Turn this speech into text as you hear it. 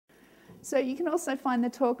So you can also find the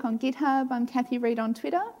talk on GitHub. I'm Kathy Reid on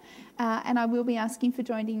Twitter, and I will be asking for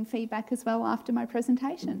joining feedback as well after my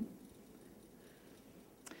presentation.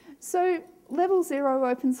 So level 0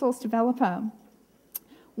 open source developer.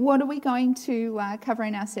 What are we going to cover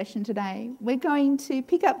in our session today? We're going to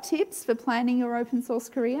pick up tips for planning your open source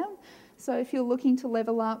career. So if you're looking to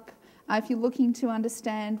level up, if you're looking to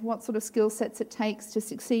understand what sort of skill sets it takes to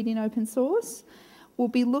succeed in open source, we'll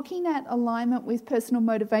be looking at alignment with personal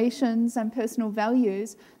motivations and personal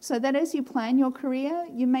values so that as you plan your career,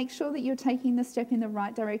 you make sure that you're taking the step in the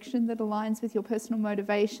right direction that aligns with your personal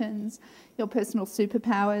motivations, your personal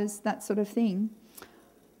superpowers, that sort of thing.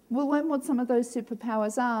 We'll learn what some of those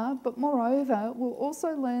superpowers are, but moreover, we'll also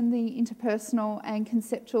learn the interpersonal and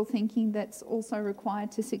conceptual thinking that's also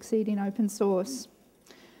required to succeed in open source.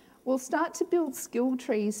 We'll start to build skill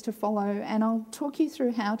trees to follow, and I'll talk you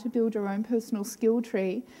through how to build your own personal skill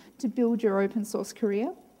tree to build your open source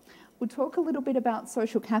career. We'll talk a little bit about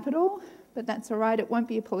social capital, but that's all right, it won't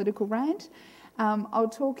be a political rant. I'll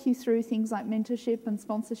talk you through things like mentorship and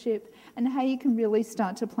sponsorship and how you can really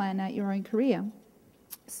start to plan out your own career.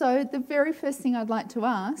 So the very first thing I'd like to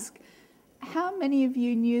ask, how many of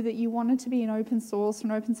you knew that you wanted to be an open source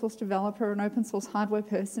developer, an open source hardware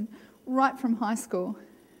person right from high school?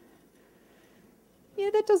 Yeah,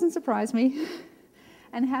 that doesn't surprise me.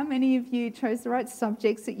 And how many of you chose the right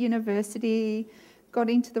subjects at university, got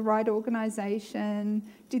into the right organisation,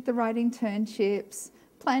 did the right internships,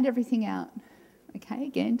 planned everything out? Okay,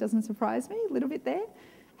 again, doesn't surprise me, a little bit there.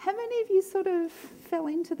 How many of you sort of fell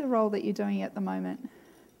into the role that you're doing at the moment?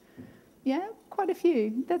 Yeah, quite a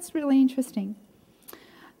few. That's really interesting.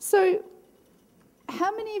 So,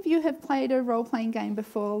 how many of you have played a role-playing game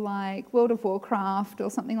before, like World of Warcraft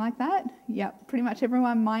or something like that? Yep, pretty much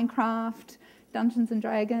everyone. Minecraft, Dungeons and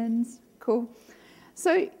Dragons, cool.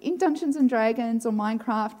 So in Dungeons and Dragons or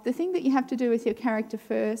Minecraft, the thing that you have to do with your character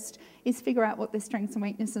first is figure out what their strengths and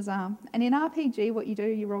weaknesses are. And in RPG, what you do,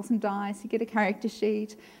 you roll some dice, you get a character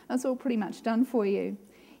sheet, that's all pretty much done for you.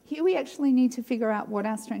 Here we actually need to figure out what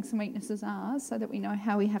our strengths and weaknesses are so that we know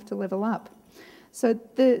how we have to level up. So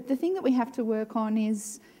the thing that we have to work on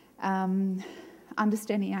is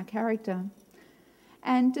understanding our character.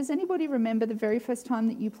 And does anybody remember the very first time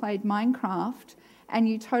that you played Minecraft and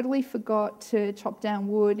you totally forgot to chop down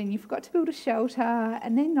wood and you forgot to build a shelter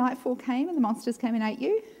and then nightfall came and the monsters came and ate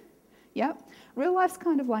you? Yep, real life's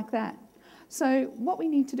kind of like that. So what we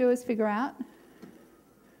need to do is figure out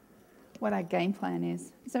what our game plan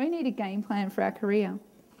is. So we need a game plan for our career.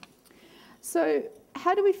 So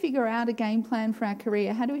how do we figure out a game plan for our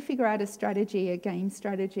career? How do we figure out a strategy, a game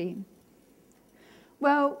strategy?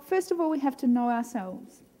 Well, first of all, we have to know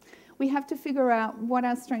ourselves. We have to figure out what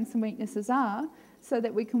our strengths and weaknesses are so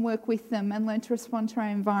that we can work with them and learn to respond to our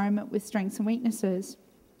environment with strengths and weaknesses.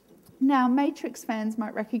 Now, Matrix fans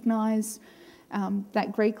might recognise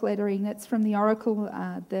that Greek lettering that's from the Oracle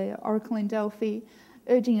in Delphi,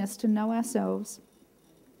 urging us to know ourselves.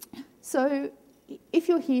 So if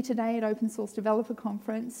you're here today at Open Source Developer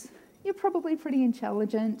Conference, you're probably pretty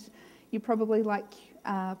intelligent. You probably like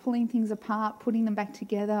pulling things apart, putting them back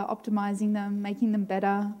together, optimising them, making them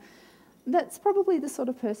better. That's probably the sort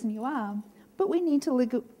of person you are. But we need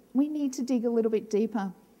to dig a little bit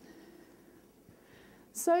deeper.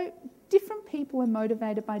 So different people are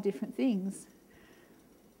motivated by different things.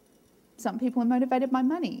 Some people are motivated by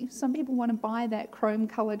money. Some people want to buy that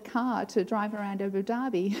chrome-coloured car to drive around Abu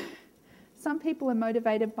Dhabi. Some people are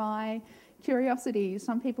motivated by curiosity.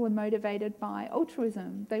 Some people are motivated by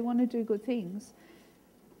altruism. They want to do good things.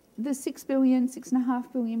 There's 6 billion,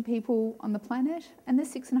 6.5 billion people on the planet, and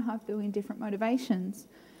there's 6.5 billion different motivations.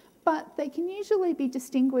 But they can usually be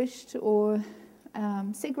distinguished or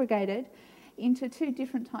segregated into two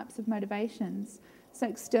different types of motivations. So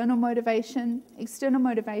external motivation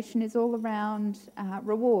is all around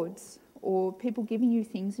rewards or people giving you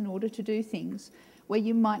things in order to do things where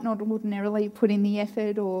you might not ordinarily put in the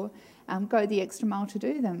effort or go the extra mile to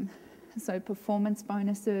do them. So performance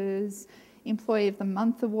bonuses, Employee of the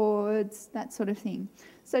Month awards, that sort of thing.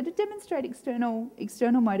 So to demonstrate external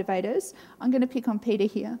motivators, I'm going to pick on Peter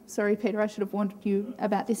here. Sorry, Peter, I should have warned you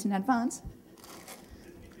about this in advance.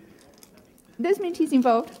 There's Minties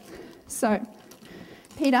involved. So,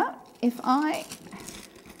 Peter, if I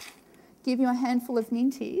give you a handful of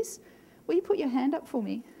Minties, will you put your hand up for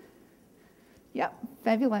me? Yep,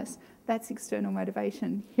 fabulous. That's external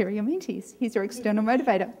motivation. Here are your Minties. Here's your external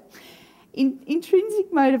motivator.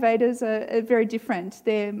 Intrinsic motivators are very different.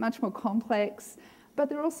 They're much more complex, but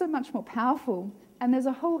they're also much more powerful. And there's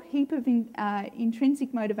a whole heap of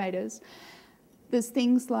intrinsic motivators. There's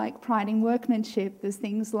things like pride in workmanship. There's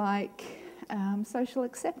things like social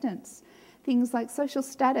acceptance, things like social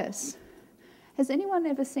status. Has anyone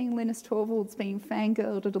ever seen Linus Torvalds being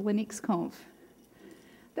fangirled at a Linux conf?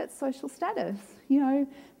 That's social status. You know,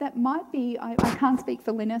 that might be, I can't speak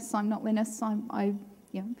for Linus, I'm not Linus,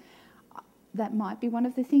 that might be one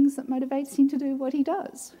of the things that motivates him to do what he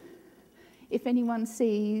does. If anyone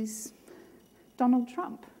sees Donald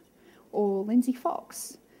Trump or Lindsay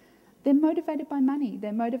Fox, they're motivated by money,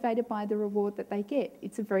 they're motivated by the reward that they get.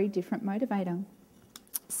 It's a very different motivator.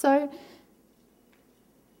 So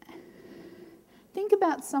think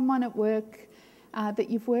about someone at work that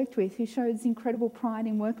you've worked with who shows incredible pride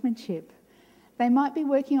in workmanship. They might be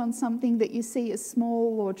working on something that you see as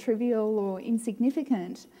small or trivial or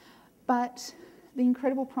insignificant, but the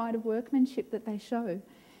incredible pride of workmanship that they show.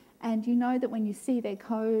 And you know that when you see their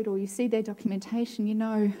code or you see their documentation, you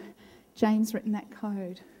know, Jane's written that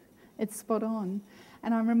code. It's spot on.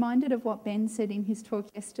 And I'm reminded of what Ben said in his talk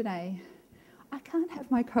yesterday. I can't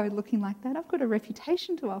have my code looking like that. I've got a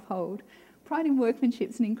reputation to uphold. Pride in workmanship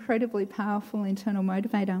is an incredibly powerful internal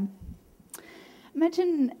motivator.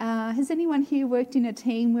 Imagine, has anyone here worked in a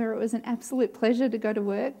team where it was an absolute pleasure to go to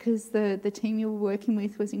work because the team you were working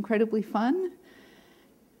with was incredibly fun?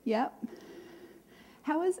 Yep.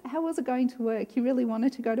 How was it going to work? You really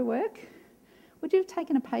wanted to go to work? Would you have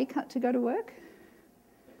taken a pay cut to go to work?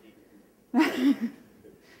 So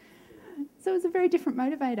it was a very different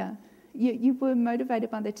motivator. You were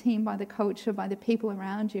motivated by the team, by the culture, by the people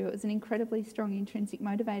around you. It was an incredibly strong intrinsic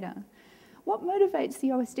motivator. What motivates the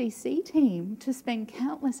OSDC team to spend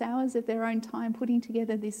countless hours of their own time putting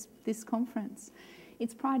together this conference?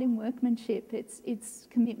 It's pride in workmanship, it's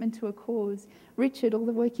commitment to a cause. Richard, all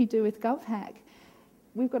the work you do with GovHack,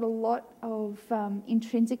 we've got a lot of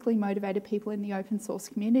intrinsically motivated people in the open source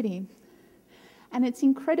community. And it's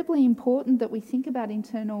incredibly important that we think about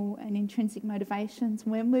internal and intrinsic motivations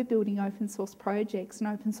when we're building open source projects and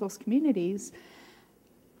open source communities.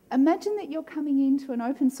 Imagine that you're coming into an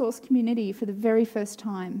open source community for the very first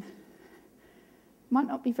time. Might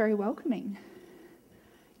not be very welcoming.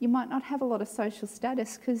 You might not have a lot of social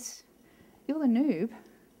status because you're the noob.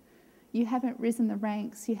 You haven't risen the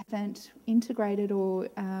ranks, you haven't integrated or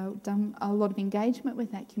done a lot of engagement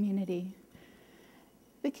with that community.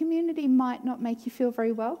 The community might not make you feel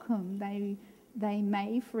very welcome. They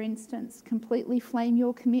may, for instance, completely flame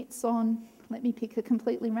your commits on, let me pick a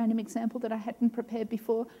completely random example that I hadn't prepared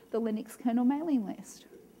before, the Linux kernel mailing list.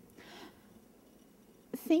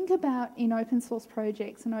 Think about in open source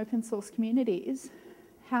projects and open source communities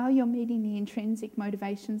how you're meeting the intrinsic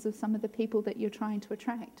motivations of some of the people that you're trying to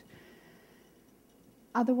attract.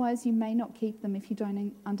 Otherwise, you may not keep them if you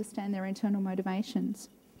don't understand their internal motivations.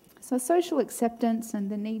 So social acceptance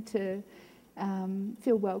and the need to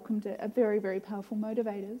feel welcomed are very, very powerful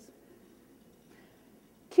motivators.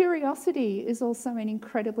 Curiosity is also an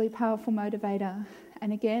incredibly powerful motivator.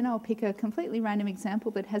 And again, I'll pick a completely random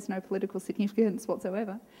example that has no political significance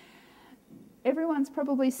whatsoever. Everyone's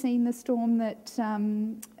probably seen the storm that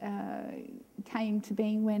came to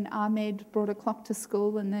being when Ahmed brought a clock to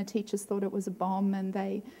school and the teachers thought it was a bomb, and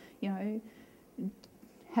they,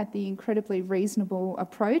 had the incredibly reasonable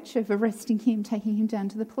approach of arresting him, taking him down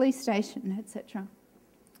to the police station, etc.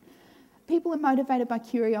 People are motivated by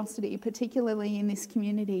curiosity, particularly in this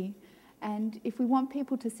community. And if we want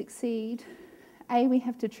people to succeed, we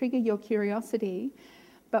have to trigger your curiosity,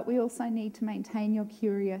 but we also need to maintain your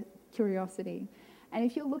curiosity. And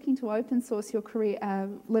if you're looking to open source your career,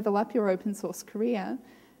 level up your open source career,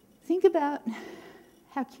 think about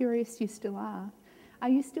how curious you still are. Are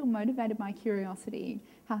you still motivated by curiosity,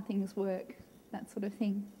 how things work, that sort of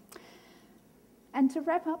thing? And to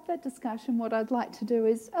wrap up that discussion, what I'd like to do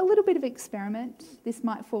is a little bit of experiment. This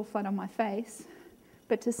might fall flat on my face,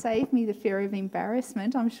 but to save me the fear of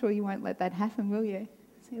embarrassment, I'm sure you won't let that happen, will you?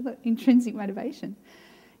 See, look, intrinsic motivation.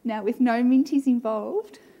 Now, with no minties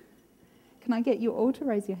involved, can I get you all to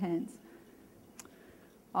raise your hands?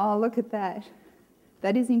 Oh, look at that.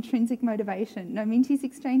 That is intrinsic motivation. No minties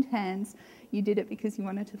exchanged hands. You did it because you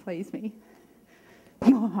wanted to please me.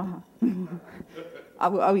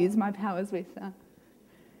 I'll use my powers with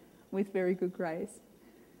very good grace.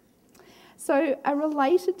 So a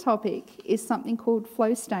related topic is something called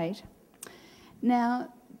flow state.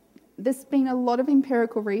 Now, there's been a lot of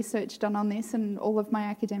empirical research done on this, and all of my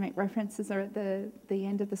academic references are at the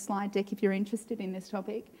end of the slide deck if you're interested in this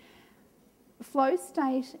topic. Flow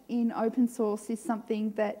state in open source is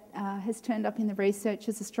something that has turned up in the research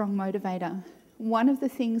as a strong motivator. One of the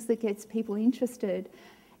things that gets people interested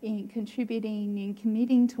in contributing, in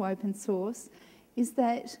committing to open source, is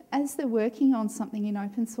that as they're working on something in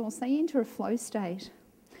open source, they enter a flow state.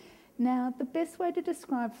 Now, the best way to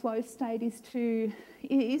describe flow state is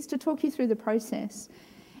to talk you through the process.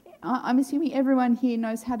 I'm assuming everyone here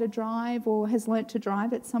knows how to drive or has learnt to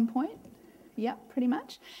drive at some point. Yep, pretty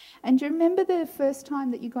much. And do you remember the first time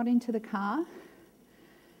that you got into the car?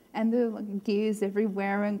 And the gears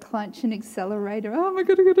everywhere and clutch and accelerator. Oh my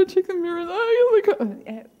God, I gotta check the mirrors. Oh my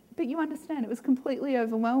God. But you understand, it was completely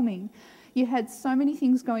overwhelming. You had so many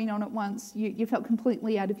things going on at once. You felt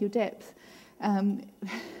completely out of your depth.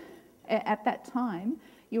 At that time,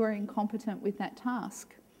 you were incompetent with that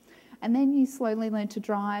task. And then you slowly learned to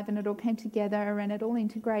drive and it all came together and it all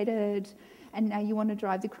integrated. And now you want to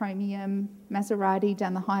drive the chromium Maserati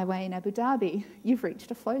down the highway in Abu Dhabi. You've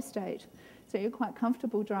reached a flow state. So you're quite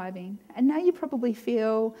comfortable driving. And now you probably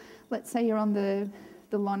feel, let's say you're on the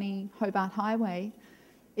Lonnie Hobart Highway.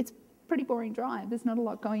 It's a pretty boring drive. There's not a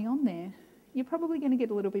lot going on there. You're probably going to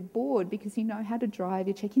get a little bit bored because you know how to drive.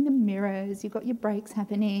 You're checking the mirrors. You've got your brakes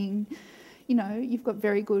happening. You know, you've got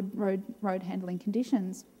very good road handling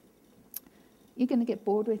conditions. You're going to get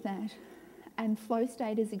bored with that. And flow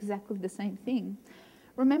state is exactly the same thing.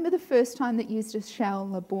 Remember the first time that you used a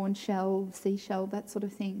shell, a Bourne shell, seashell, that sort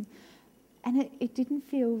of thing. And it didn't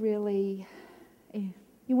feel really,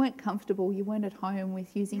 you weren't comfortable, you weren't at home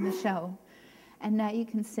with using the shell. And now you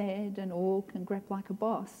can sed and orc and grep like a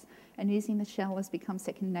boss. And using the shell has become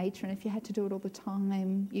second nature. And if you had to do it all the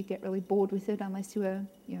time, you get really bored with it unless you were,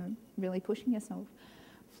 really pushing yourself.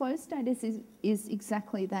 Flow state is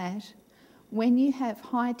exactly that. When you have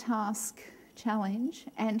high task challenge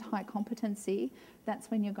and high competency, that's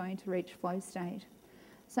when you're going to reach flow state.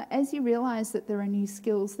 So as you realise that there are new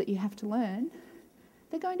skills that you have to learn,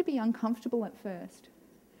 they're going to be uncomfortable at first.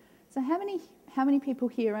 So how many people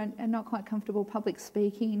here are not quite comfortable public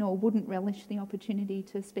speaking or wouldn't relish the opportunity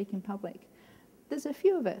to speak in public? There's a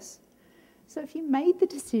few of us. So if you made the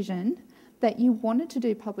decision that you wanted to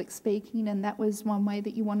do public speaking and that was one way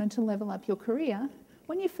that you wanted to level up your career,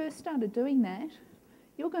 when you first started doing that,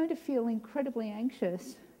 you're going to feel incredibly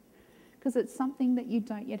anxious because it's something that you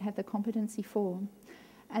don't yet have the competency for.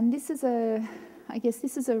 And this is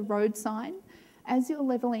a road sign. As you're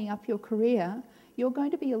levelling up your career, you're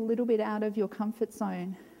going to be a little bit out of your comfort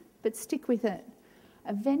zone, but stick with it.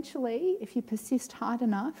 Eventually, if you persist hard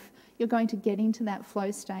enough, you're going to get into that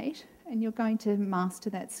flow state and you're going to master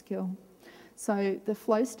that skill. So the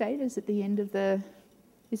flow state is at the end of the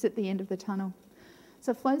tunnel.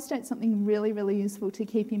 So flow state is something really, really useful to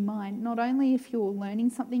keep in mind, not only if you're learning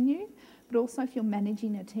something new, but also if you're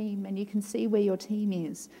managing a team and you can see where your team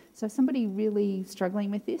is. So if somebody really struggling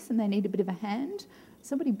with this and they need a bit of a hand,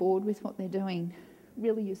 somebody bored with what they're doing,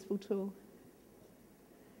 really useful tool.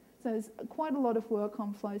 So there's quite a lot of work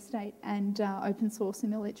on flow state and open source in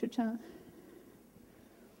the literature.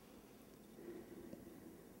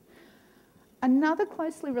 Another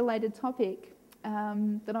closely related topic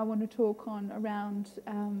that I want to talk on around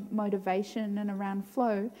motivation and around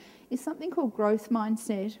flow is something called growth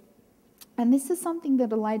mindset. And this is something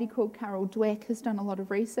that a lady called Carol Dweck has done a lot of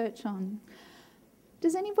research on.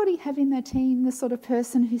 Does anybody have in their team the sort of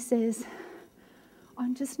person who says,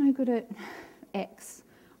 I'm just no good at X,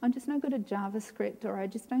 I'm just no good at JavaScript, or I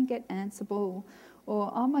just don't get Ansible,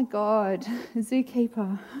 or oh my God,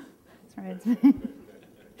 Zookeeper. Sorry,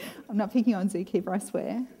 I'm not picking on Zookeeper, I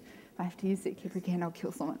swear. If I have to use Zookeeper again, I'll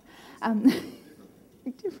kill someone.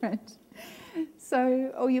 Different.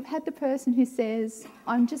 So, or you've had the person who says,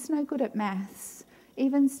 I'm just no good at maths,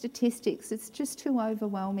 even statistics, it's just too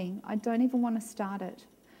overwhelming. I don't even want to start it.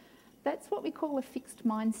 That's what we call a fixed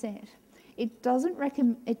mindset. It doesn't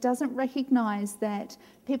recognise that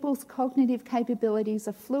people's cognitive capabilities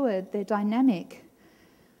are fluid, they're dynamic.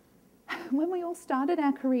 When we all started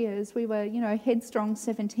our careers, we were, headstrong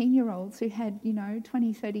 17-year-olds who had,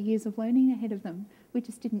 20, 30 years of learning ahead of them. We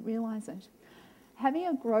just didn't realise it. Having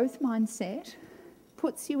a growth mindset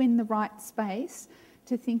puts you in the right space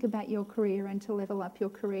to think about your career and to level up your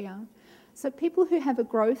career. So people who have a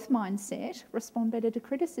growth mindset respond better to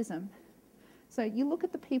criticism. So you look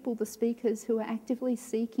at the people, the speakers who are actively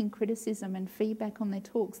seeking criticism and feedback on their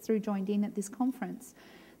talks through Joined In at this conference.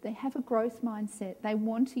 They have a growth mindset. They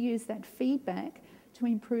want to use that feedback to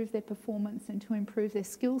improve their performance and to improve their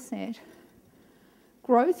skill set.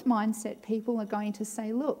 Growth mindset people are going to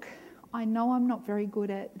say, look, I know I'm not very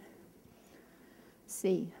good at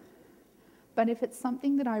C, but if it's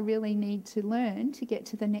something that I really need to learn to get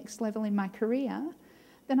to the next level in my career,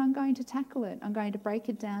 then I'm going to tackle it. I'm going to break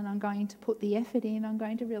it down. I'm going to put the effort in. I'm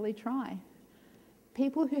going to really try.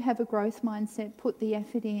 People who have a growth mindset put the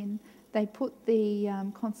effort in. They put the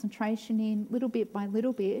concentration in little bit by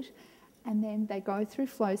little bit, and then they go through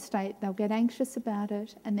flow state. They'll get anxious about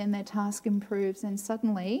it, and then their task improves, and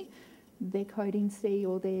suddenly they're coding C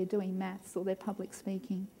or they're doing maths or they're public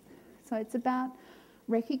speaking. So it's about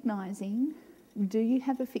recognising, do you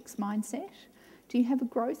have a fixed mindset? Do you have a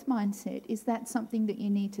growth mindset? Is that something that you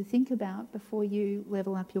need to think about before you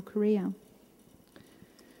level up your career?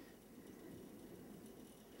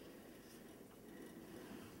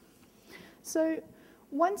 So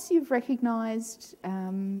once you've recognised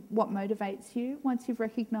what motivates you, once you've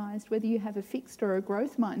recognised whether you have a fixed or a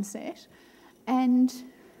growth mindset, and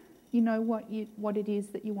you know what it is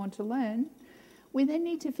that you want to learn, we then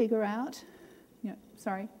need to figure out,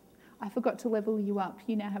 sorry, I forgot to level you up.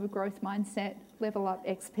 You now have a growth mindset, level up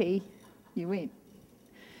XP, you win.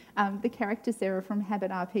 The characters there are from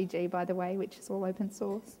Habit RPG, by the way, which is all open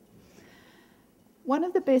source. One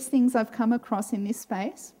of the best things I've come across in this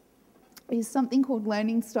space is something called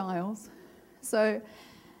learning styles. So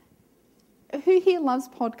who here loves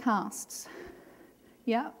podcasts?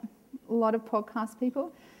 Yeah, a lot of podcast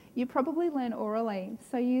people. You probably learn orally,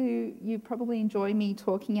 so you probably enjoy me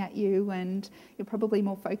talking at you, and you're probably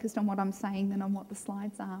more focused on what I'm saying than on what the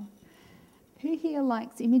slides are. Who here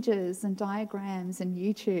likes images and diagrams and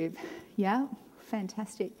YouTube? Yeah,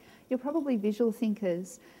 fantastic. You're probably visual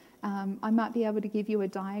thinkers. I might be able to give you a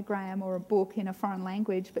diagram or a book in a foreign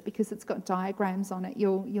language, but because it's got diagrams on it,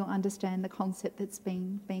 you'll understand the concept that's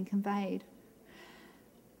being conveyed.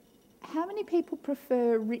 How many people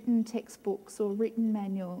prefer written textbooks or written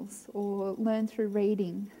manuals or learn through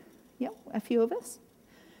reading? Yep, a few of us.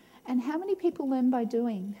 And how many people learn by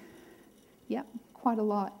doing? Yep, quite a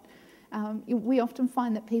lot. We often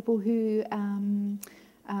find that people who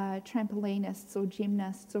trampolinists or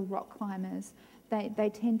gymnasts or rock climbers,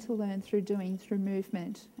 they tend to learn through doing, through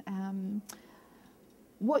movement.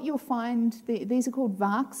 What you'll find, these are called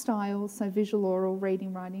VARC styles, so visual, oral,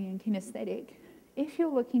 reading, writing and kinesthetic. If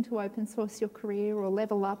you're looking to open source your career or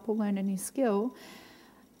level up or learn a new skill,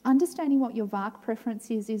 understanding what your VARC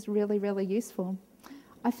preference is really, really useful.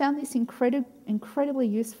 I found this incredibly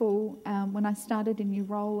useful when I started a new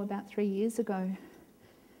role about 3 years ago.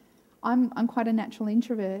 I'm quite a natural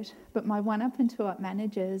introvert, but my one-up and two-up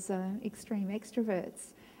managers are extreme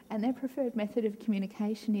extroverts, and their preferred method of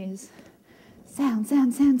communication is sound,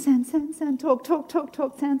 sound, sound, sound, sound, sound, talk, talk, talk,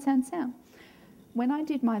 talk, sound, sound, sound. When I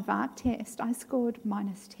did my VARC test, I scored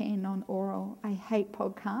 -10 on oral. I hate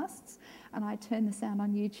podcasts, and I turned the sound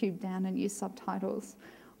on YouTube down and use subtitles.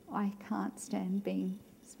 I can't stand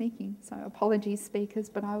speaking, so apologies speakers,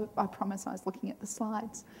 but I promise I was looking at the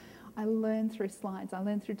slides. I learned through slides, I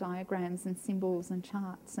learned through diagrams and symbols and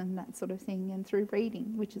charts and that sort of thing, and through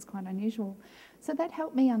reading, which is quite unusual. So that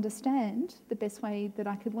helped me understand the best way that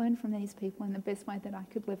I could learn from these people and the best way that I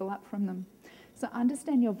could level up from them. So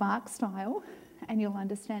understand your VARC style and you'll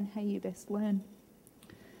understand how you best learn.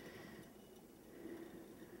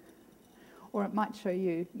 Or it might show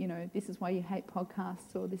you, this is why you hate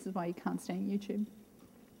podcasts, or this is why you can't stand YouTube.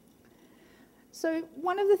 So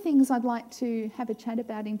one of the things I'd like to have a chat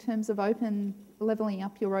about in terms of levelling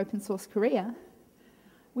up your open source career,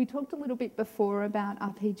 we talked a little bit before about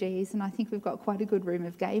RPGs, and I think we've got quite a good room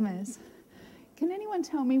of gamers. Can anyone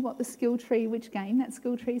tell me what the skill tree, which game that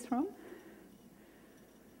skill tree is from?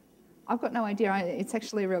 I've got no idea. It's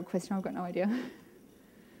actually a real question. I've got no idea.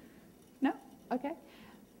 No? Okay.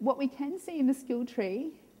 What we can see in the skill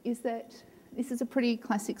tree is that this is a pretty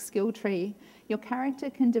classic skill tree. Your character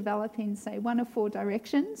can develop in, say, one of 4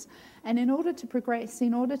 directions, and in order to progress,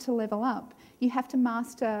 in order to level up, you have to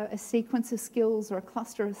master a sequence of skills or a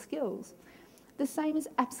cluster of skills. The same is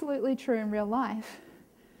absolutely true in real life.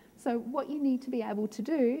 So what you need to be able to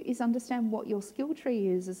do is understand what your skill tree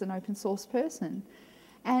is as an open source person.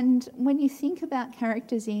 And when you think about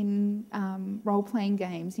characters in role-playing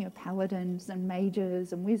games, paladins and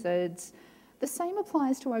mages and wizards, the same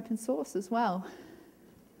applies to open source as well.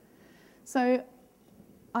 So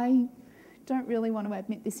I don't really want to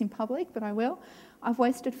admit this in public, but I will. I've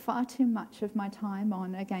wasted far too much of my time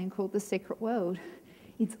on a game called The Secret World.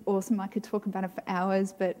 It's awesome. I could talk about it for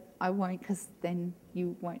hours, but I won't, because then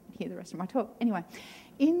you won't hear the rest of my talk. Anyway,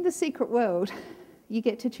 in The Secret World, you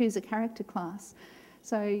get to choose a character class.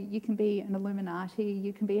 So you can be an Illuminati,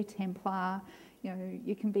 you can be a Templar,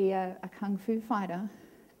 you can be a Kung Fu fighter.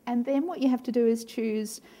 And then what you have to do is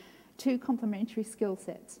choose 2 complementary skill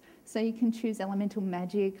sets. So you can choose elemental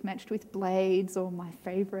magic matched with blades, or my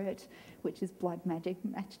favourite, which is blood magic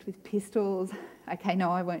matched with pistols. Okay, no,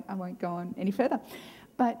 I won't go on any further.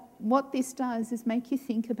 But what this does is make you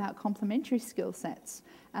think about complementary skill sets.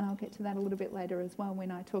 And I'll get to that a little bit later as well when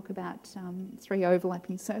I talk about 3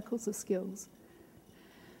 overlapping circles of skills.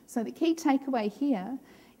 So the key takeaway here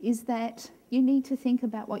is that you need to think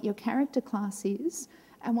about what your character class is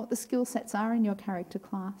and what the skill sets are in your character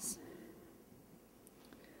class.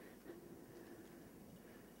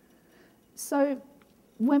 So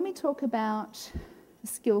when we talk about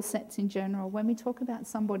skill sets in general, when we talk about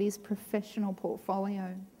somebody's professional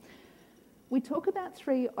portfolio, we talk about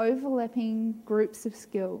 3 overlapping groups of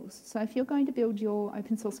skills. So if you're going to build your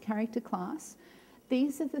open source character class,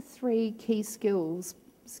 these are the 3 key skill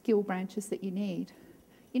branches that you need.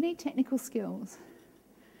 You need technical skills.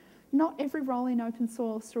 Not every role in open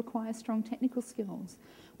source requires strong technical skills.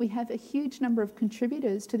 We have a huge number of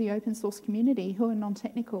contributors to the open source community who are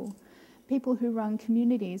non-technical. People who run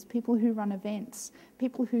communities, people who run events,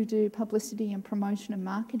 people who do publicity and promotion and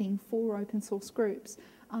marketing for open source groups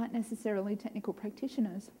aren't necessarily technical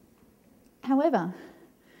practitioners. However,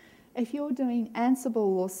 if you're doing Ansible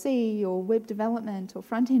or C or web development or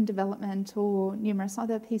front-end development or numerous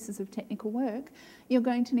other pieces of technical work, you're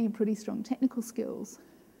going to need pretty strong technical skills.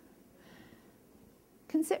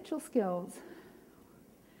 Conceptual skills.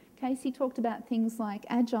 Casey talked about things like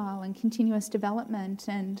agile and continuous development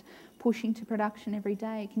and pushing to production every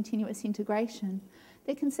day, continuous integration.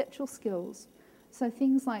 They're conceptual skills. So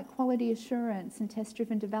things like quality assurance and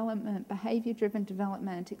test-driven development, behaviour-driven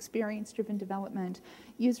development, experience-driven development,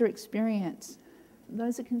 user experience,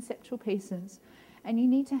 those are conceptual pieces. And you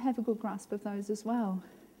need to have a good grasp of those as well.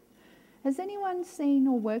 Has anyone seen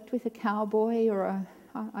or worked with a cowboy or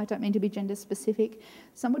I don't mean to be gender specific,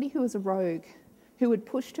 somebody who was a rogue, who would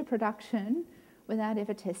push to production without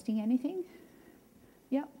ever testing anything?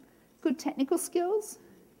 Yep. Good technical skills,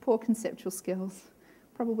 poor conceptual skills.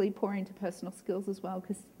 Probably poor interpersonal skills as well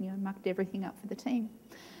because, mucked everything up for the team.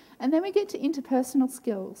 And then we get to interpersonal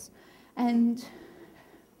skills. And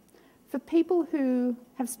for people who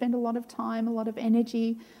have spent a lot of time, a lot of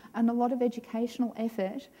energy and a lot of educational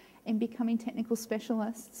effort in becoming technical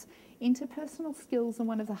specialists, interpersonal skills are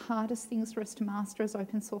one of the hardest things for us to master as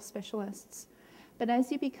open source specialists. But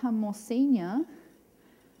as you become more senior,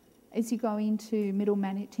 as you go into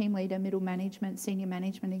team leader, middle management, senior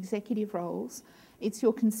management, executive roles, it's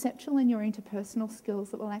your conceptual and your interpersonal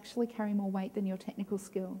skills that will actually carry more weight than your technical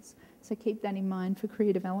skills. So keep that in mind for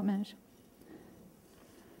career development.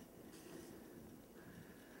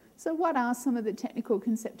 So what are some of the technical,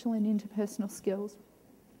 conceptual and interpersonal skills?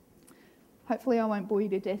 Hopefully I won't bore you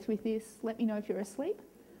to death with this. Let me know if you're asleep.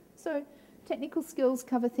 So technical skills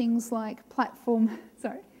cover things like platform...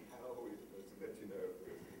 Sorry? How are we supposed to let you know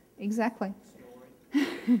if we're... Exactly. Well,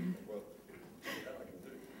 that I can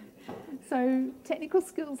do. So technical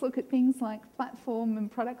skills look at things like platform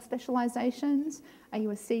and product specializations. Are you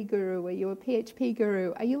a C guru? Are you a PHP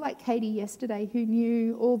guru? Are you like Katie yesterday who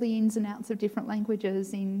knew all the ins and outs of different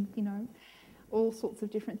languages in, all sorts of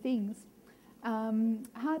different things?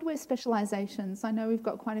 Hardware specializations. I know we've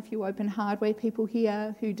got quite a few open hardware people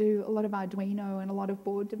here who do a lot of Arduino and a lot of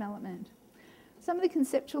board development. Some of the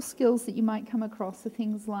conceptual skills that you might come across are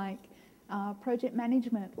things like project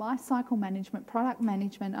management, lifecycle management, product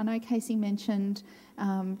management. I know Casey mentioned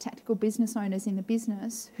tactical business owners in the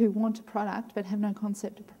business who want a product but have no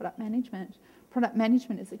concept of product management. Product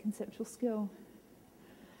management is a conceptual skill.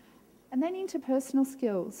 And then interpersonal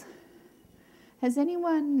skills. Has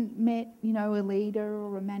anyone met, a leader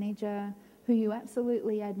or a manager who you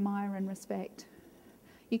absolutely admire and respect?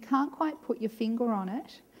 You can't quite put your finger on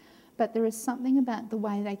it, but there is something about the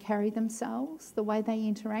way they carry themselves, the way they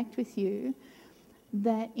interact with you,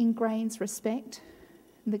 that ingrains respect,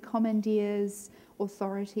 that commandeers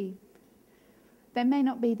authority. They may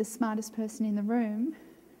not be the smartest person in the room,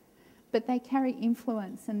 but they carry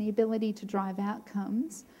influence and the ability to drive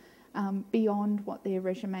outcomes beyond what their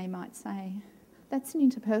resume might say. That's an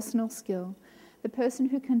interpersonal skill. The person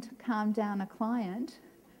who can calm down a client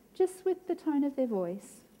just with the tone of their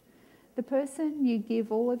voice. The person you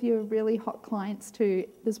give all of your really hot clients to,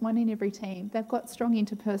 there's one in every team, they've got strong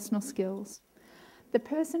interpersonal skills. The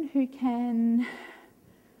person who can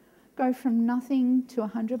go from nothing to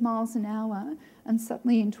 100 miles an hour and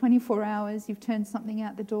suddenly in 24 hours you've turned something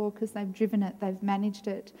out the door because they've driven it, they've managed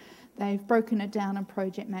it, they've broken it down in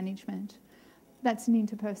project management. That's an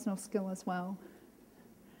interpersonal skill as well.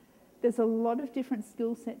 There's a lot of different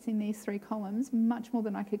skill sets in these 3 columns, much more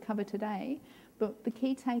than I could cover today, but the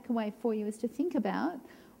key takeaway for you is to think about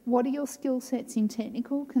what are your skill sets in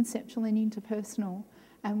technical, conceptual and interpersonal,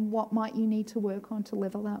 and what might you need to work on to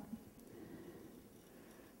level up.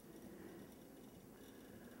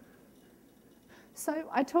 So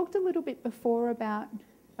I talked a little bit before about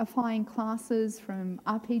applying classes from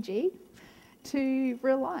RPG to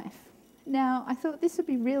real life. Now, I thought this would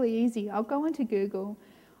be really easy. I'll go into Google,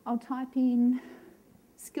 I'll type in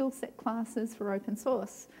skill set classes for open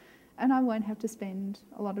source, and I won't have to spend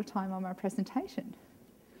a lot of time on my presentation.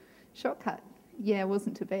 Shortcut. Yeah, it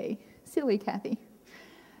wasn't to be. Silly Kathy.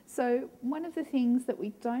 So one of the things that we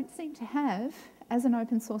don't seem to have as an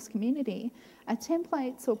open source community are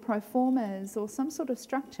templates or pro formas or some sort of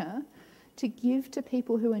structure to give to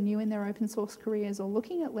people who are new in their open source careers or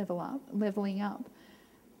looking at leveling up,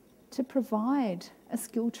 to provide a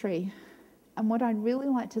skill tree. And what I'd really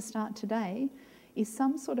like to start today is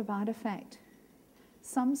some sort of artefact,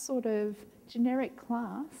 some sort of generic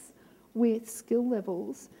class with skill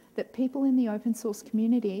levels that people in the open source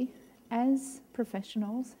community, as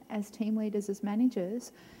professionals, as team leaders, as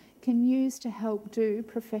managers, can use to help do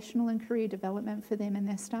professional and career development for them and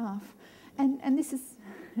their staff. And this is,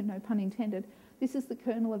 no pun intended, this is the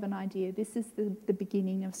kernel of an idea. This is the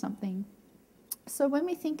beginning of something. So when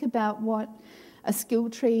we think about what a skill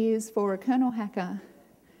tree is for a kernel hacker,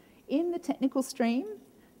 in the technical stream,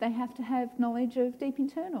 they have to have knowledge of deep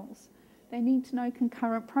internals. They need to know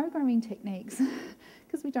concurrent programming techniques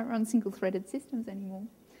because we don't run single-threaded systems anymore.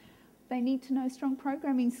 They need to know strong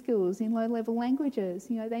programming skills in low-level languages.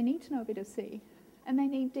 You know, they need to know a bit of C. And they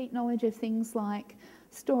need deep knowledge of things like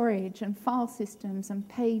storage and file systems and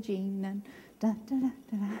paging and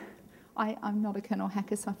da-da-da-da-da. I'm not a kernel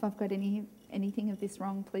hacker, so if I've got anything of this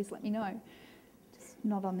wrong, please let me know. Just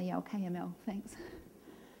not on the LKML, thanks.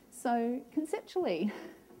 So conceptually,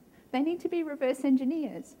 they need to be reverse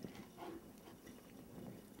engineers.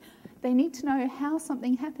 They need to know how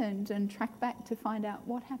something happened and track back to find out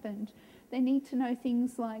what happened. They need to know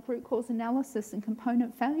things like root cause analysis and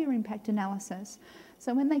component failure impact analysis.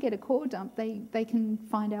 So when they get a core dump, they can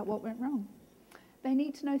find out what went wrong. They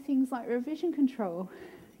need to know things like revision control.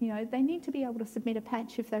 You know, they need to be able to submit a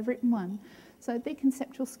patch if they've written one. So they're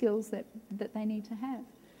conceptual skills that they need to have.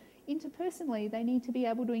 Interpersonally, they need to be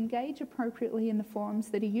able to engage appropriately in the forums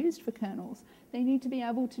that are used for kernels. They need to be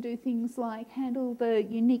able to do things like handle the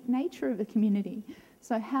unique nature of the community.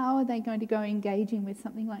 So how are they going to go engaging with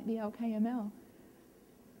something like the LKML?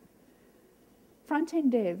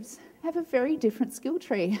 Front-end devs have a very different skill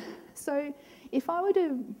tree. So if I were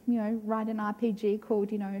to, write an RPG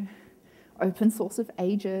called, Open Source of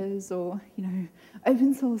Ages or,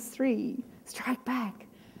 Open Source 3, Strike Back,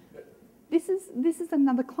 this is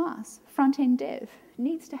another class. Front-end dev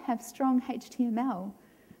needs to have strong HTML.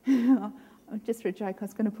 Just for a joke, I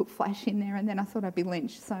was going to put Flash in there and then I thought I'd be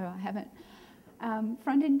lynched, so I haven't.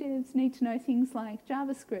 Front-end devs need to know things like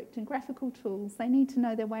JavaScript and graphical tools. They need to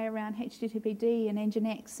know their way around HTTPD and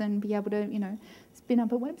Nginx and be able to, spin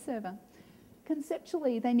up a web server.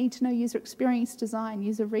 Conceptually, they need to know user experience design,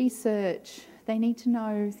 user research. They need to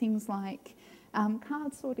know things like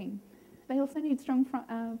card sorting. They also need strong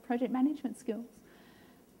project management skills.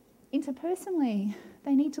 Interpersonally,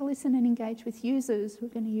 they need to listen and engage with users who are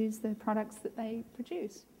going to use the products that they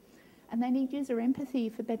produce. And they need user empathy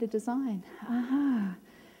for better design. Aha,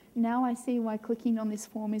 now I see why clicking on this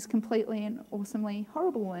form is completely and awesomely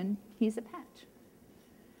horrible, and here's a patch.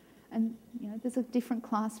 And there's a different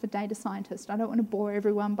class for data scientists. I don't want to bore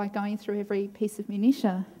everyone by going through every piece of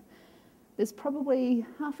minutiae. There's probably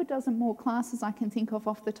half a dozen more classes I can think of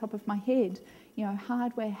off the top of my head.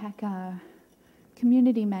 Hardware hacker,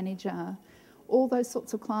 community manager, all those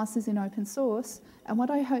sorts of classes in open source. And what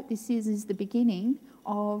I hope this is the beginning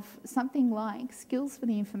of something like skills for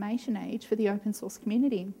the information age for the open source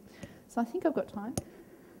community. So I think I've got time.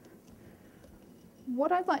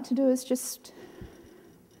 What I'd like to do is just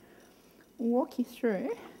walk you through.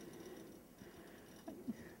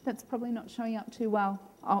 That's probably not showing up too well.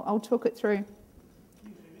 I'll talk it through.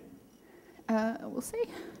 We'll see.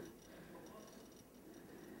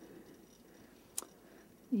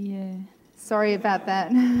 Yeah, sorry about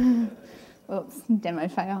that. Oops, demo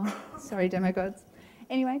fail. Sorry, demo gods.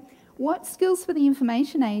 Anyway, what Skills for the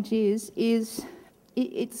Information Age is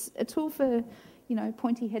it's a tool for,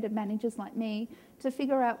 pointy-headed managers like me to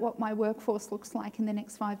figure out what my workforce looks like in the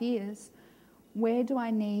next 5 years. Where do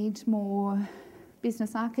I need more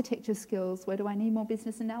business architecture skills? Where do I need more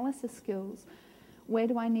business analysis skills? Where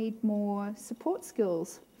do I need more support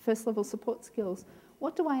skills, first-level support skills?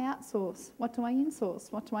 What do I outsource? What do I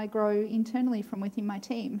insource? What do I grow internally from within my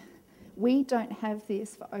team? We don't have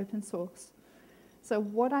this for open source. So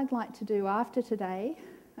what I'd like to do after today,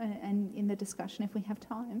 and in the discussion if we have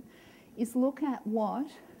time, is look at what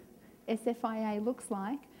SFIA looks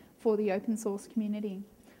like for the open source community.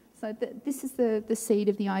 So this is the seed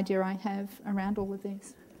of the idea I have around all of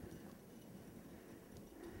this.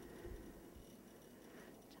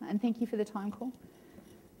 And thank you for the time call.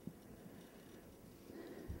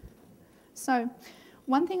 So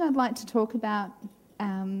one thing I'd like to talk about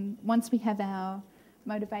once we have our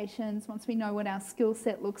motivations, once we know what our skill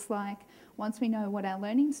set looks like, once we know what our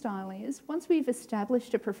learning style is, once we've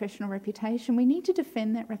established a professional reputation, we need to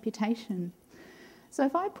defend that reputation. So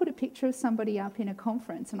if I put a picture of somebody up in a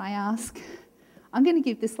conference and I ask, I'm going to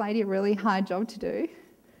give this lady a really hard job to do,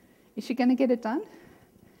 is she going to get it done?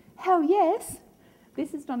 Hell yes.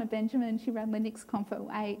 This is Donna Benjamin. She ran Linux Conf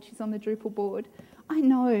 08. She's on the Drupal board. I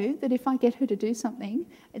know that if I get her to do something,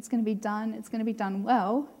 it's going to be done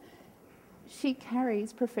well. She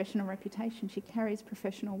carries professional reputation. She carries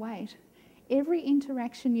professional weight. Every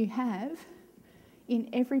interaction you have in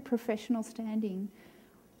every professional standing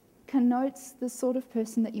connotes the sort of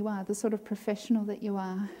person that you are, the sort of professional that you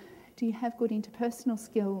are. Do you have good interpersonal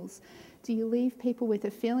skills? Do you leave people with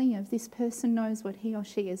a feeling of this person knows what he or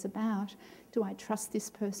she is about? Do I trust this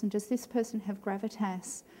person? Does this person have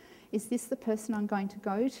gravitas? Is this the person I'm going to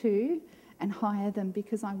go to and hire them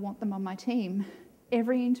because I want them on my team?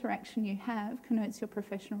 Every interaction you have connotes your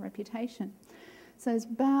professional reputation. So it's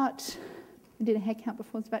about, I did a head count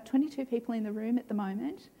before, it's about 22 people in the room at the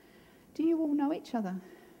moment. Do you all know each other?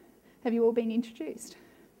 Have you all been introduced?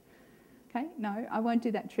 Okay, no, I won't do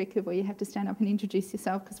that trick of where you have to stand up and introduce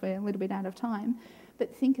yourself because we're a little bit out of time.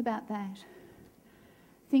 But think about that.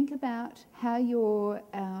 Think about how you're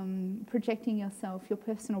projecting yourself, your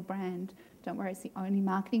personal brand. Don't worry, it's the only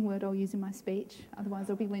marketing word I'll use in my speech, otherwise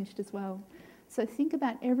I'll be lynched as well. So think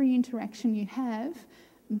about every interaction you have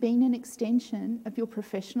being an extension of your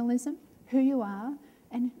professionalism, who you are,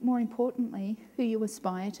 and more importantly, who you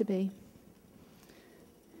aspire to be.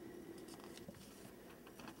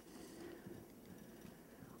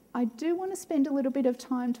 I do want to spend a little bit of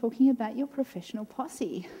time talking about your professional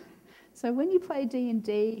posse. So when you play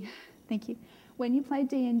D&D, thank you, when you play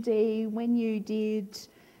D&D, when you did,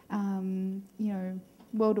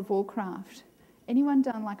 World of Warcraft, anyone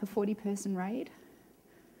done like a 40-person raid?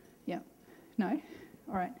 Yeah, no?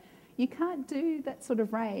 All right. You can't do that sort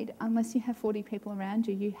of raid unless you have 40 people around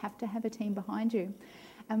you. You have to have a team behind you.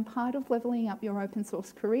 And part of levelling up your open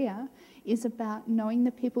source career is about knowing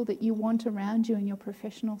the people that you want around you in your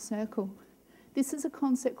professional circle. This is a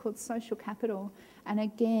concept called social capital. And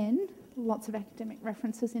again, lots of academic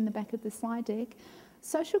references in the back of the slide deck.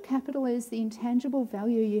 Social capital is the intangible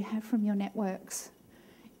value you have from your networks.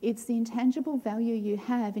 It's the intangible value you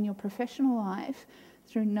have in your professional life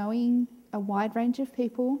through knowing a wide range of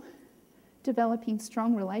people, developing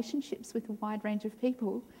strong relationships with a wide range of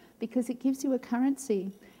people, because it gives you a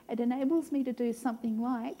currency. It enables me to do something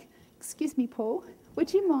like, excuse me, Paul,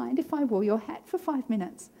 would you mind if I wore your hat for 5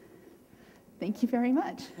 minutes? Thank you very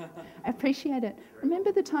much. I appreciate it.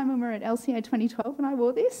 Remember the time when we were at LCA 2012 and I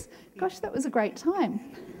wore this? Gosh, that was a great time.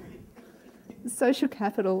 Social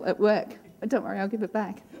capital at work. Don't worry, I'll give it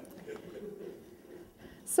back.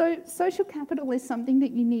 So social capital is something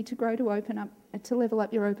that you need to grow to open up, to level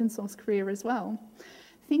up your open source career as well.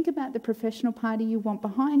 Think about the professional party you want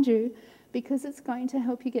behind you, because it's going to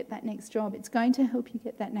help you get that next job. It's going to help you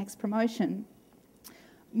get that next promotion.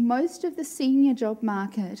 Most of the senior job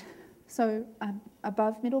market, so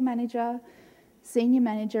above middle manager, senior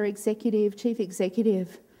manager, executive, chief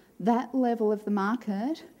executive, that level of the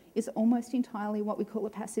market is almost entirely what we call a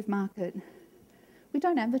passive market. We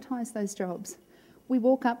don't advertise those jobs. We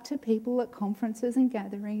walk up to people at conferences and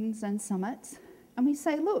gatherings and summits and we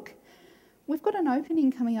say, look, we've got an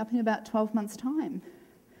opening coming up in about 12 months' time.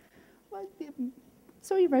 Well,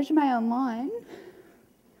 saw your resume online.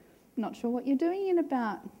 Not sure what you're doing in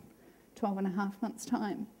about 12 and a half months'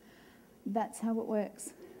 time. That's how it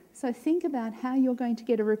works. So think about how you're going to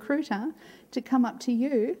get a recruiter to come up to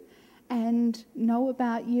you and know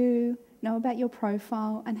about you, know about your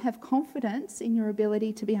profile, and have confidence in your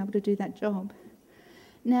ability to be able to do that job.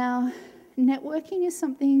 Now, networking is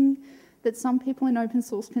something that some people in open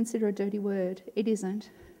source consider a dirty word. It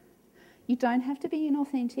isn't. You don't have to be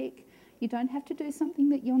inauthentic. You don't have to do something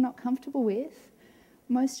that you're not comfortable with.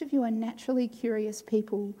 Most of you are naturally curious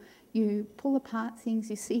people. You pull apart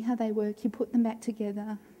things, you see how they work, you put them back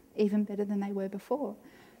together even better than they were before.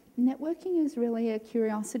 Networking is really a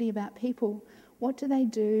curiosity about people. What do they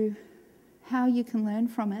do? How you can learn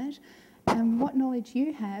from it, and what knowledge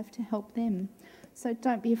you have to help them. So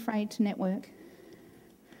don't be afraid to network.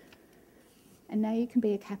 And now you can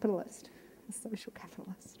be a capitalist, a social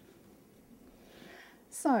capitalist.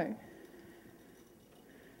 So,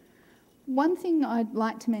 one thing I'd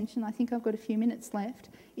like to mention, I think I've got a few minutes left,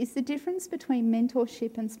 is the difference between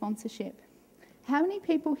mentorship and sponsorship. How many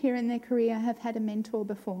people here in their career have had a mentor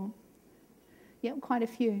before? Yep, quite a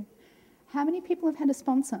few. How many people have had a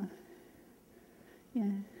sponsor?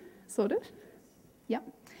 Yeah, sort of. Yep.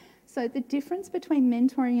 So the difference between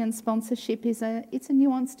mentoring and sponsorship is it's a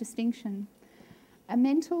nuanced distinction. A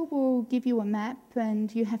mentor will give you a map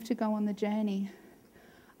and you have to go on the journey.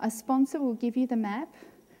 A sponsor will give you the map,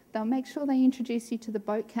 They'll make sure they introduce you to the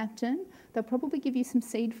boat captain. They'll probably give you some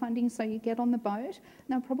seed funding so you get on the boat. And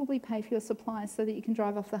they'll probably pay for your supplies so that you can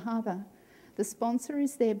drive off the harbour. The sponsor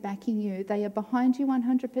is there backing you. They are behind you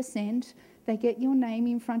 100%. They get your name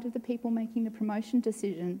in front of the people making the promotion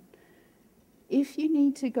decision. If you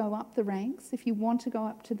need to go up the ranks, if you want to go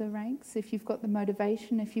up to the ranks, if you've got the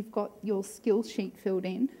motivation, if you've got your skill sheet filled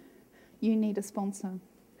in, you need a sponsor.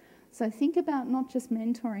 So think about not just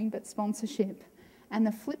mentoring, but sponsorship. And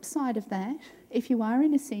the flip side of that, if you are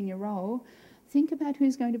in a senior role, think about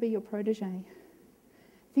who's going to be your protege.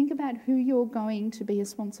 Think about who you're going to be a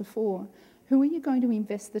sponsor for. Who are you going to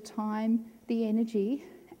invest the time, the energy,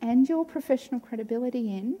 and your professional credibility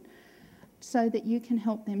in so that you can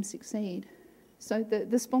help them succeed? So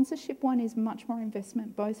the sponsorship one is much more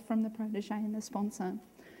investment, both from the protege and the sponsor.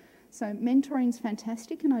 So mentoring is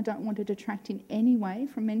fantastic, and I don't want to detract in any way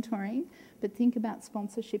from mentoring, but think about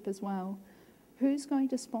sponsorship as well. Who's going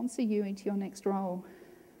to sponsor you into your next role?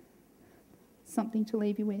 Something to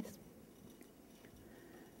leave you with.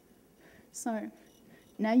 So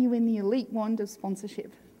now you win the elite wand of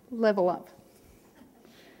sponsorship. Level up.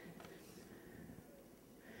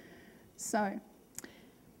 So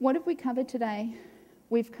what have we covered today?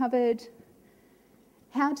 We've covered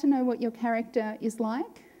how to know what your character is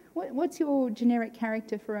like. What's your generic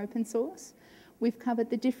character for open source? We've covered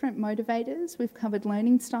the different motivators. We've covered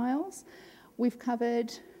learning styles. We've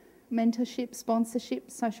covered mentorship,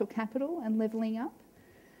 sponsorship, social capital, and levelling up.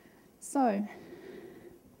 So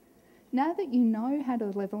now that you know how to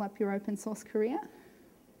level up your open source career,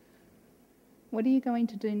 what are you going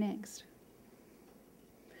to do next?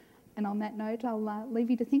 And on that note, I'll leave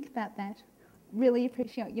you to think about that. Really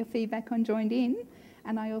appreciate your feedback on Joined In,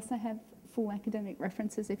 and I also have full academic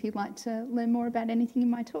references if you'd like to learn more about anything in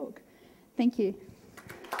my talk. Thank you.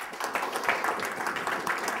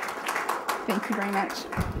 Thank you very much.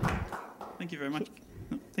 Thank you very much.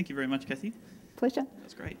 Thank you very much, Kathy. Pleasure.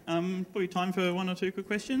 That's great. Probably time for one or two quick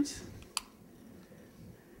questions.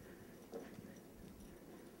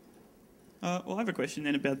 Well, I have a question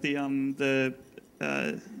then about the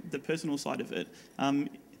personal side of it.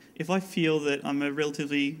 If I feel that I'm a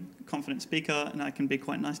relatively confident speaker and I can be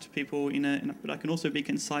quite nice to people, but I can also be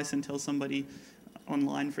concise and tell somebody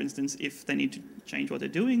online, for instance, if they need to change what they're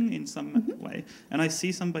doing in some way, and I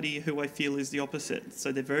see somebody who I feel is the opposite,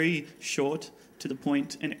 so they're very short, to the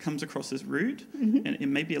point, and it comes across as rude, and it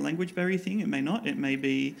may be a language barrier thing, it may not, it may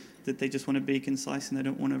be that they just want to be concise and they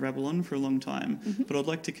don't want to rabble on for a long time, but I'd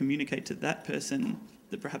like to communicate to that person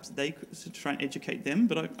that perhaps they could try and educate them,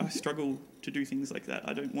 but I struggle to do things like that.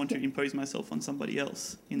 I don't want to impose myself on somebody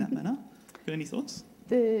else in that manner. Got any thoughts?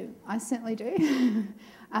 I certainly do.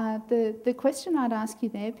 The question I'd ask you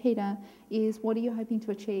there, Peter, is what are you hoping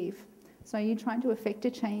to achieve? So are you trying to effect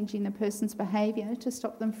a change in the person's behaviour to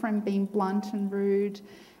stop them from being blunt and rude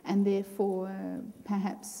and therefore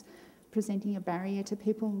perhaps presenting a barrier to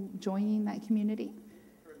people joining that community?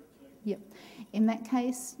 Yep. In that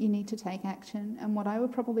case, you need to take action. And what I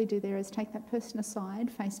would probably do there is take that person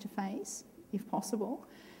aside face to face, if possible,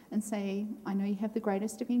 and say, I know you have the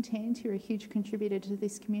greatest of intent, you're a huge contributor to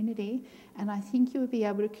this community, and I think you would be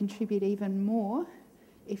able to contribute even more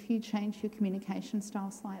if you change your communication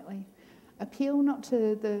style slightly. Appeal not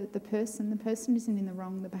to the person isn't in the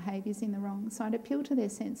wrong, the behaviour's in the wrong. So I'd appeal to their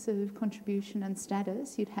sense of contribution and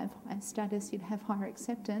status. You'd have higher status, you'd have higher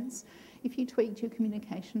acceptance if you tweaked your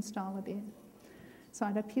communication style a bit. So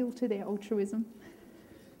I'd appeal to their altruism.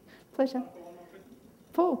 Pleasure.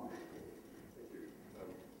 Paul.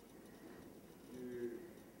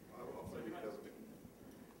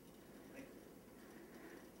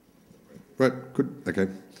 Right, good, okay.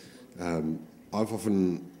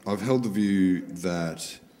 I've held the view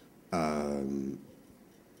that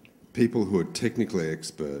people who are technically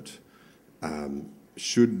expert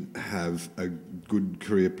should have a good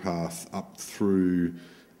career path up through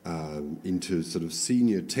into sort of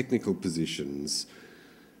senior technical positions,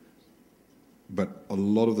 but a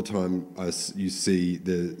lot of the time you see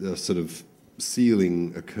the sort of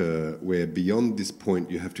ceiling occur where beyond this point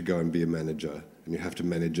you have to go and be a manager and you have to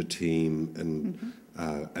manage a team,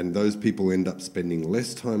 and those people end up spending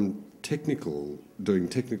less time doing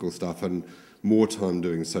technical stuff and more time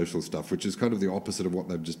doing social stuff, which is kind of the opposite of what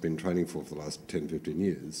they've just been training for the last 10, 15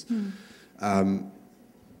 years.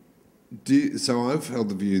 So I've held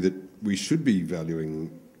the view that we should be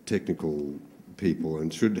valuing technical people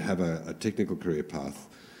and should have a technical career path.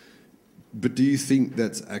 But do you think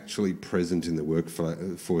that's actually present in the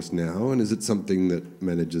workforce now, and is it something that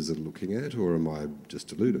managers are looking at, or am I just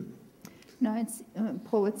deluded? No,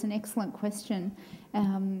 Paul, it's an excellent question.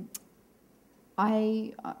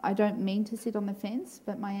 I don't mean to sit on the fence,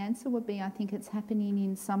 but my answer would be I think it's happening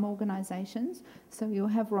in some organisations. So you'll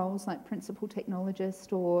have roles like principal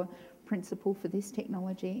technologist or principal for this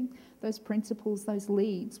technology. Those principals, those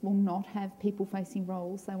leads will not have people-facing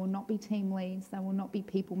roles. They will not be team leads. They will not be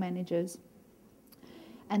people managers.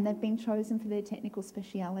 And they've been chosen for their technical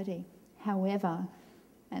speciality. However,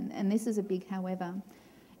 and this is a big however,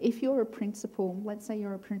 if you're a principal, let's say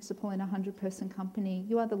you're a principal in a 100-person company,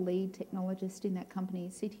 you are the lead technologist in that company,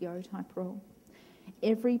 CTO type role.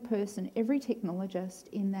 Every person, every technologist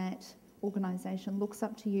in that organisation looks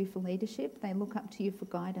up to you for leadership, they look up to you for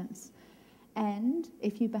guidance. And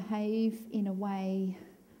if you behave in a way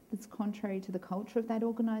that's contrary to the culture of that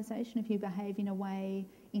organisation, if you behave in a way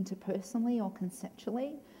interpersonally or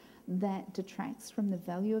conceptually that detracts from the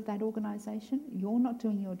value of that organisation, you're not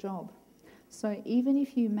doing your job. So even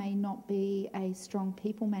if you may not be a strong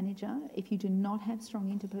people manager, if you do not have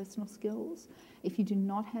strong interpersonal skills, if you do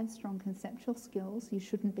not have strong conceptual skills, you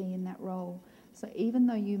shouldn't be in that role. So even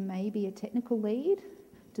though you may be a technical lead,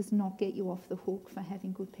 does not get you off the hook for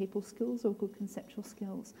having good people skills or good conceptual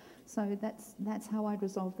skills. So that's how I'd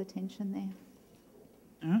resolve the tension there.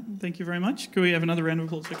 All right, thank you very much. Could we have another round of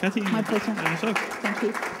applause for Kathy? My pleasure. Thank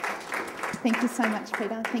you. Thank you so much,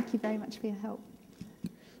 Peter. Thank you very much for your help.